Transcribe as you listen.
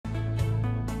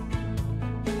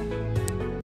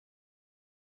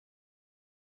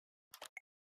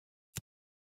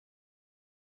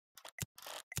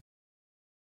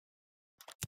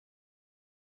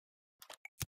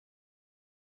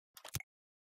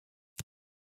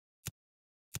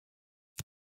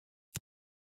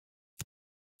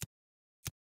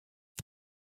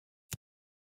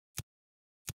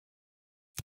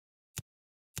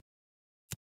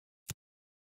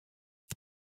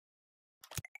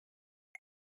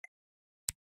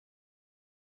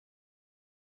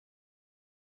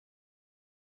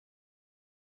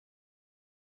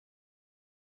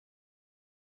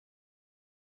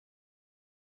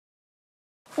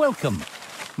Welcome.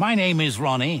 My name is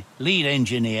Ronnie, lead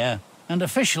engineer and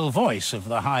official voice of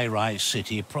the Highrise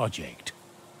City project.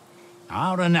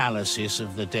 Our analysis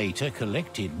of the data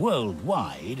collected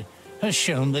worldwide has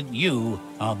shown that you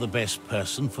are the best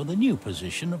person for the new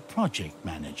position of project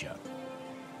manager.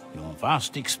 Your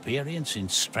vast experience in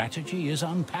strategy is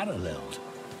unparalleled.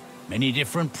 Many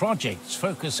different projects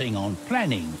focusing on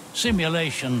planning,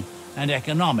 simulation, and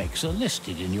economics are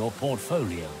listed in your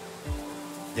portfolio.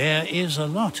 There is a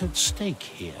lot at stake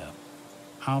here.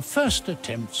 Our first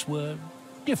attempts were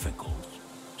difficult,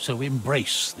 so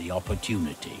embrace the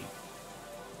opportunity.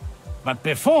 But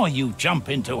before you jump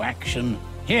into action,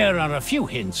 here are a few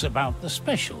hints about the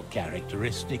special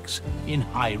characteristics in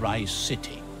Highrise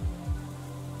City.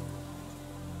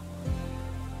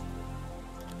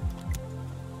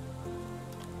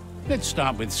 Let's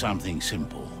start with something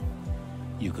simple.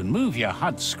 You can move your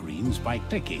HUD screens by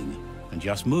clicking and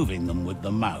just moving them with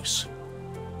the mouse.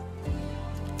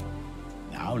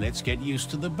 Now let's get used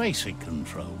to the basic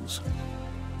controls.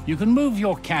 You can move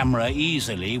your camera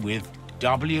easily with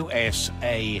W, S,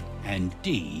 A, and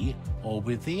D, or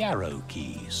with the arrow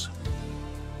keys.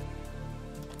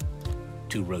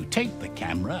 To rotate the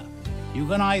camera, you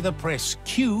can either press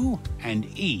Q and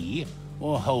E,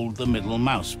 or hold the middle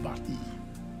mouse button.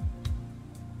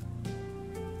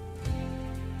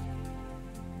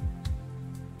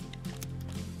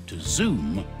 To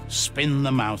zoom, spin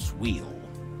the mouse wheel.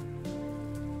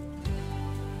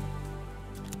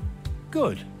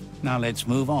 Good. Now let's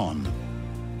move on.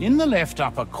 In the left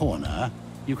upper corner,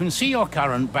 you can see your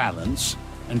current balance,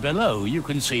 and below you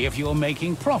can see if you're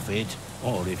making profit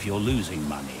or if you're losing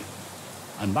money.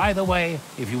 And by the way,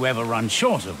 if you ever run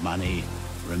short of money,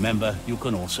 remember you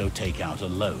can also take out a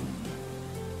loan.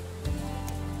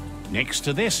 Next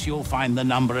to this, you'll find the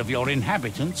number of your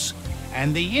inhabitants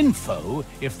and the info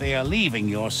if they are leaving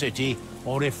your city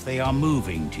or if they are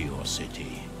moving to your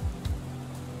city.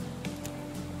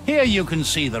 Here you can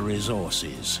see the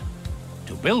resources.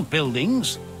 To build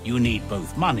buildings, you need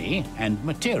both money and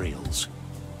materials.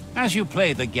 As you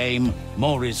play the game,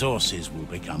 more resources will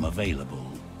become available.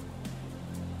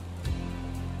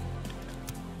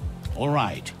 All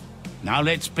right, now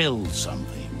let's build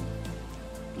something.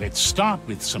 Let's start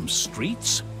with some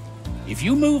streets. If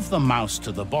you move the mouse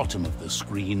to the bottom of the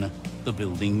screen, the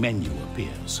building menu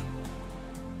appears.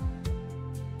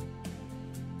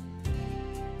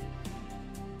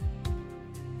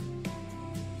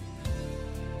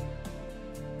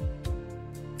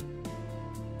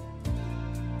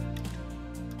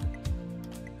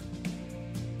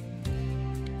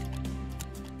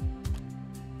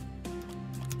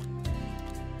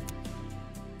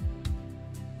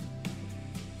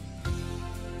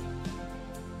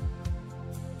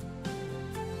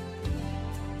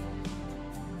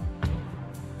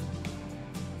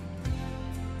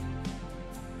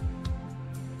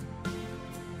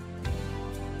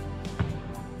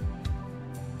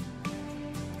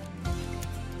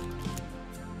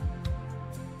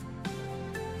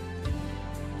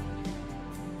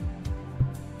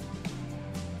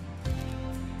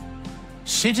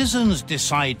 Citizens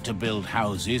decide to build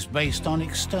houses based on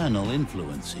external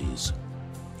influences.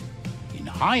 In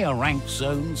higher ranked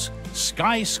zones,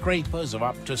 skyscrapers of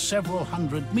up to several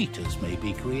hundred meters may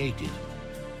be created.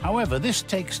 However, this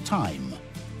takes time.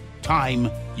 Time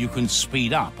you can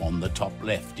speed up on the top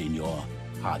left in your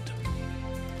HUD.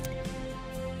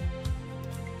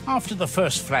 After the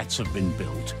first flats have been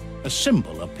built, a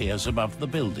symbol appears above the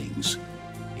buildings.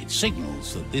 It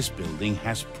signals that this building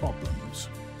has problems.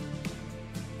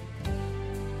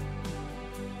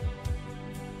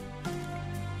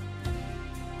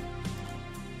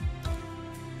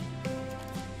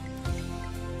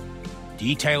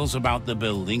 Details about the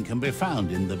building can be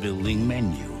found in the building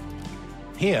menu.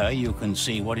 Here you can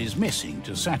see what is missing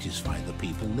to satisfy the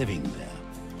people living there.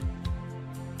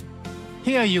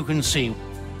 Here you can see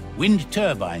wind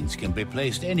turbines can be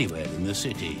placed anywhere in the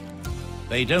city.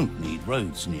 They don't need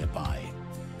roads nearby.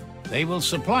 They will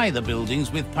supply the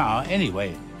buildings with power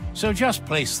anyway, so just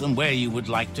place them where you would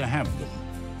like to have them.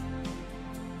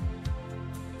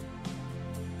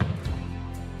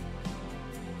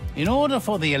 In order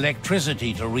for the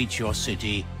electricity to reach your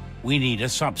city, we need a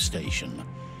substation.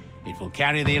 It will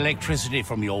carry the electricity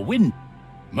from your wind.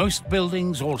 Most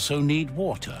buildings also need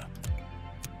water.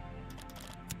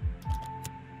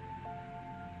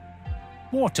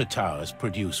 Water towers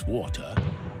produce water,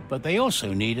 but they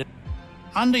also need it.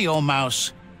 Under your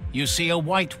mouse, you see a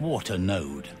white water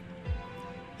node.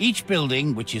 Each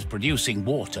building which is producing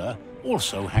water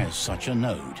also has such a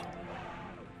node.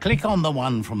 Click on the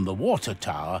one from the water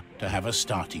tower to have a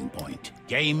starting point.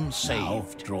 Game saved. Now,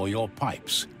 draw your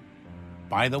pipes.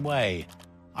 By the way,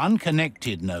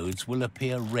 unconnected nodes will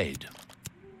appear red.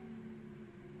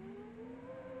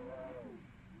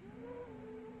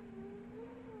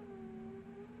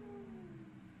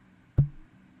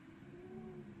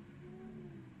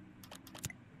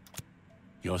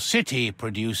 Your city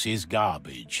produces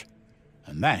garbage,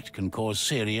 and that can cause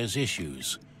serious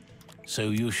issues. So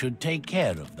you should take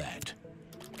care of that.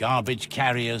 Garbage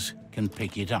carriers can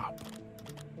pick it up.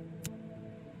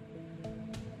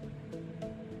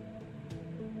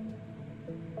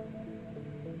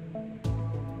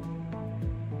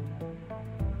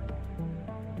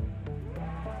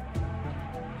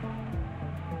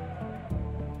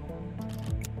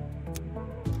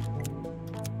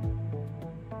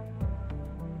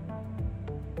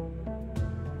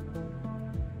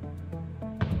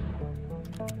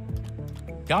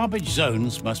 Garbage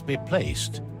zones must be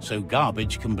placed so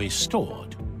garbage can be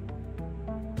stored.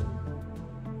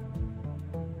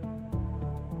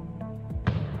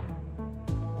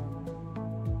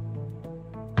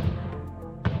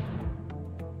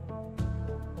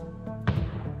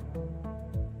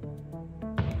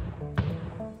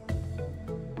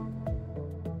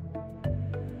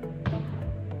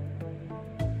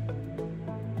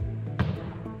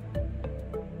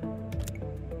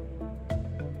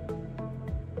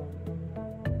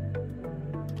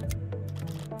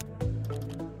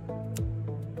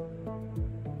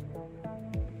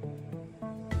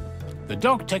 The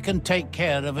doctor can take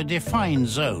care of a defined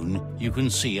zone you can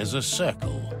see as a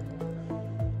circle.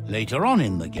 Later on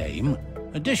in the game,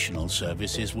 additional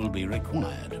services will be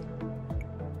required.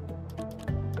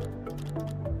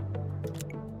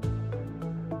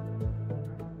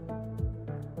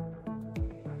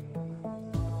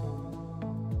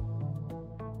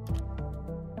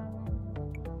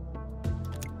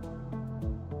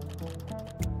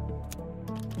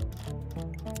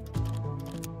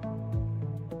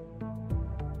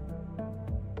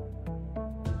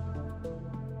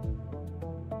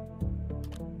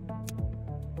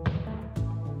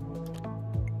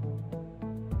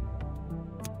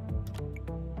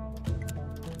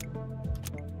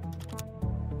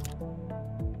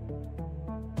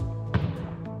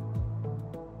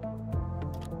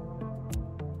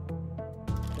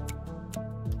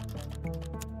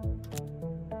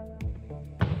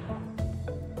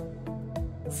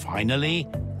 Finally,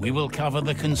 we will cover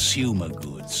the consumer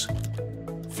goods.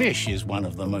 Fish is one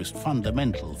of the most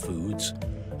fundamental foods,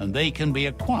 and they can be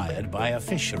acquired by a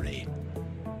fishery.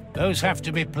 Those have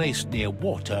to be placed near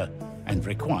water and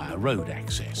require road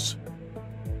access.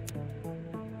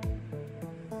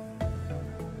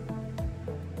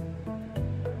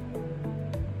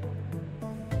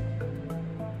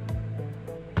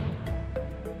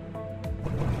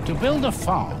 To build a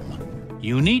farm,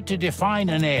 you need to define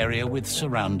an area with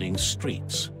surrounding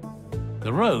streets.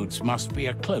 The roads must be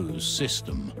a closed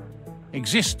system.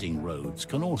 Existing roads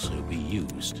can also be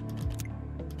used.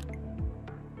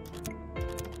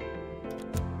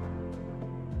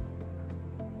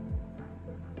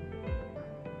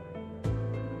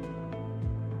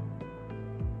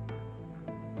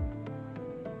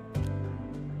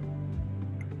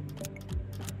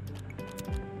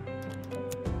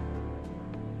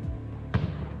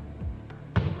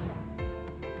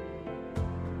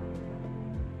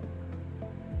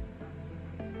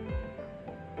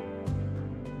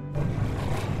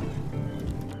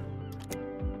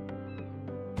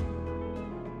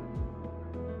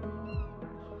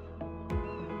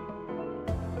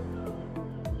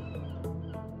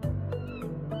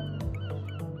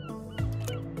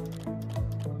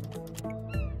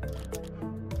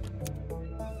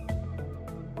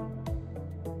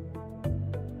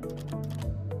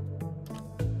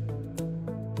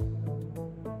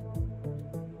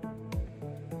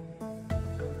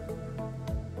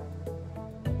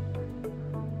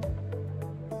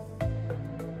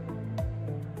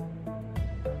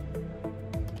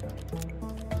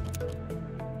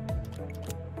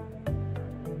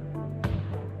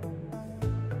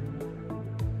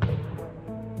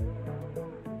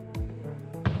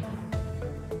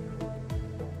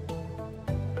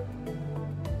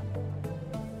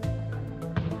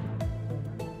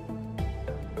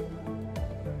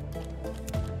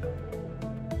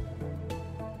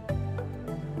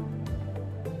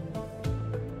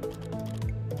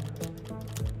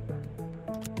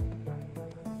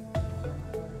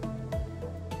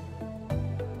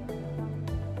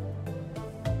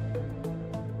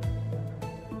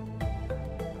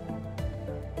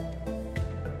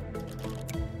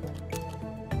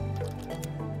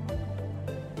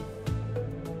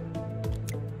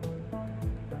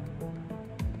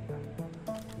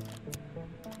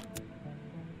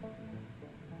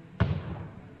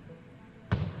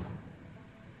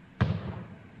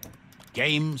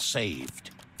 Game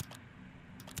saved.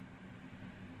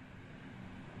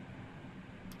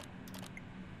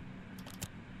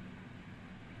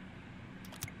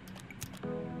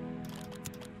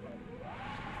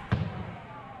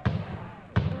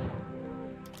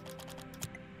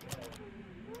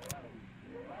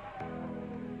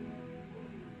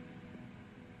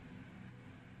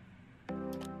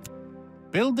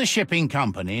 Build the shipping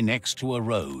company next to a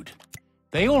road.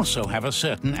 They also have a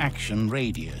certain action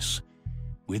radius.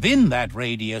 Within that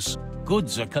radius,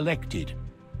 goods are collected.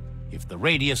 If the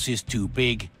radius is too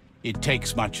big, it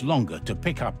takes much longer to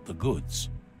pick up the goods.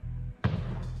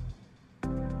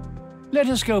 Let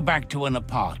us go back to an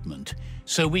apartment,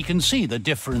 so we can see the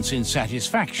difference in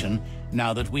satisfaction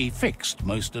now that we've fixed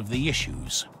most of the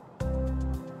issues.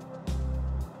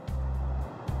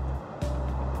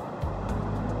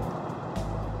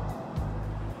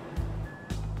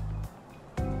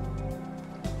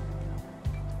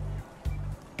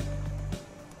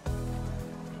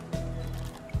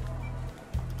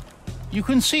 You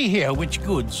can see here which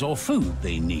goods or food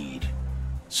they need.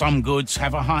 Some goods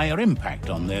have a higher impact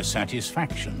on their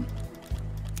satisfaction.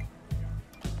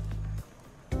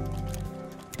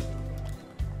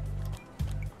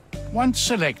 Once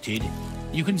selected,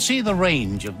 you can see the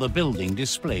range of the building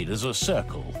displayed as a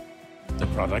circle. The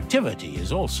productivity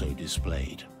is also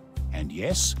displayed. And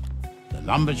yes, the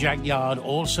lumberjack yard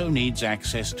also needs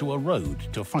access to a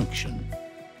road to function.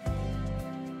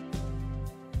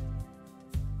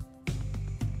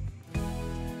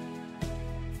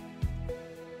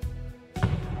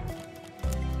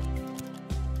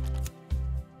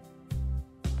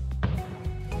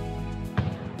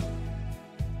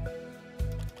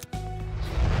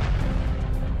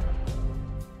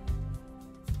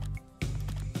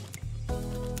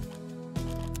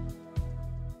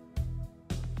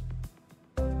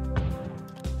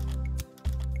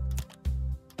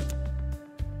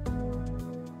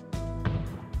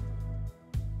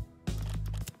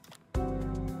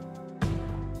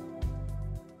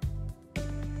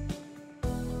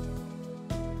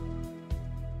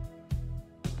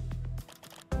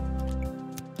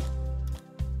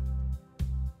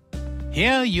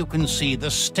 Here you can see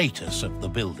the status of the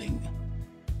building.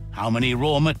 How many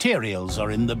raw materials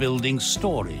are in the building's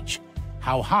storage,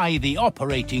 how high the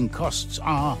operating costs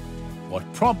are,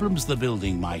 what problems the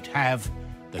building might have,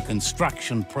 the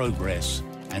construction progress,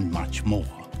 and much more.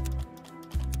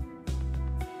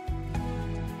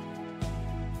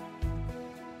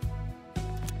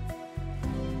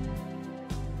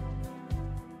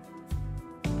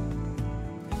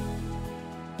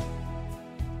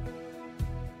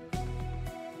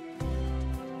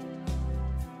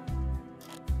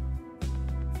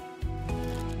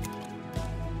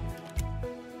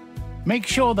 Make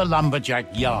sure the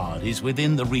lumberjack yard is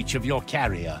within the reach of your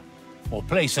carrier, or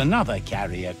place another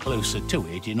carrier closer to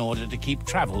it in order to keep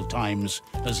travel times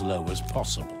as low as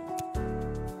possible.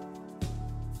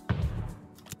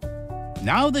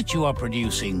 Now that you are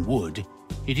producing wood,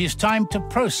 it is time to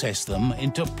process them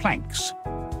into planks.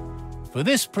 For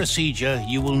this procedure,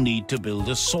 you will need to build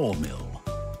a sawmill.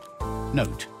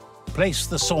 Note, place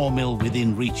the sawmill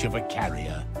within reach of a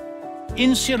carrier.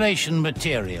 Insulation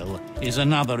material is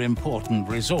another important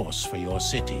resource for your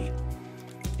city.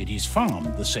 It is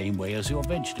farmed the same way as your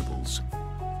vegetables.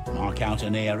 Mark out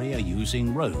an area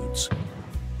using roads.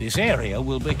 This area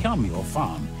will become your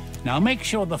farm. Now make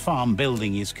sure the farm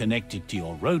building is connected to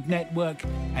your road network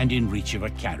and in reach of a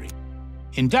carrier.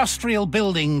 Industrial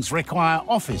buildings require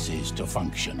offices to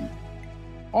function.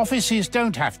 Offices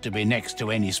don't have to be next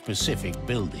to any specific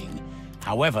building.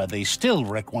 However, they still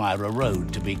require a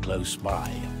road to be close by.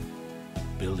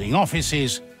 Building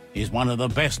offices is one of the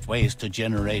best ways to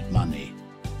generate money.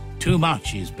 Too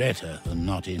much is better than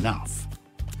not enough.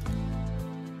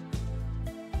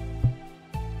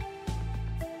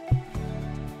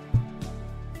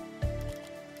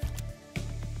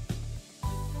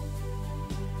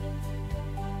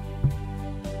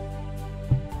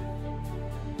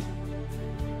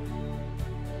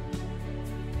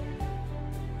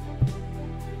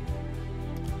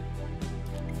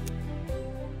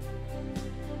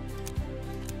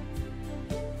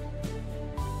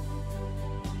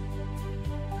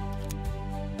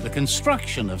 The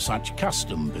construction of such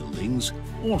custom buildings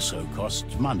also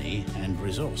costs money and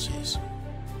resources.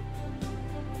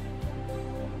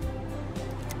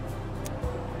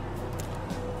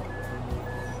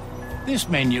 This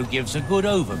menu gives a good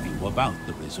overview about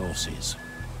the resources.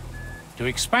 To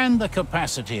expand the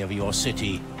capacity of your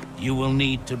city, you will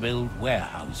need to build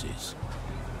warehouses.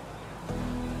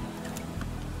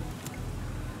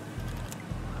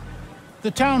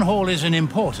 The town hall is an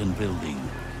important building.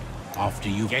 After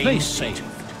you place it,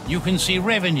 you can see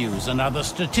revenues and other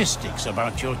statistics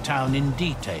about your town in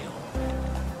detail.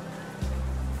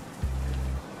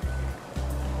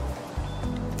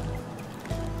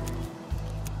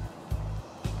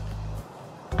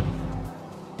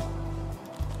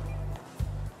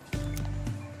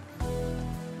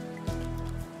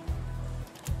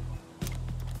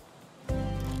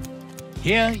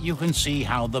 Here you can see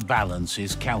how the balance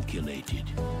is calculated.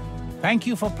 Thank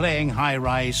you for playing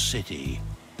Highrise City.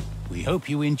 We hope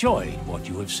you enjoyed what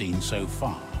you have seen so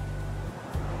far.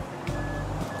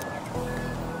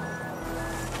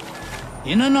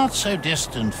 In a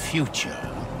not-so-distant future,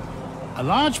 a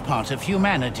large part of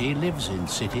humanity lives in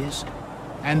cities,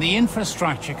 and the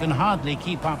infrastructure can hardly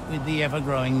keep up with the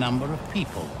ever-growing number of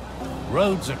people.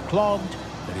 Roads are clogged,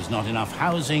 there is not enough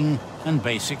housing, and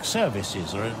basic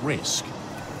services are at risk.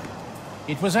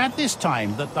 It was at this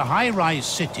time that the Highrise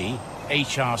City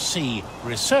HRC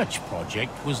research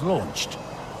project was launched,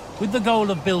 with the goal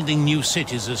of building new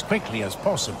cities as quickly as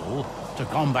possible to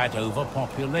combat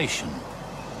overpopulation.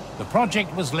 The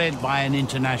project was led by an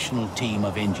international team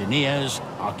of engineers,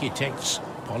 architects,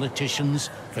 politicians,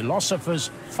 philosophers,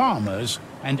 farmers,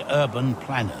 and urban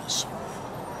planners.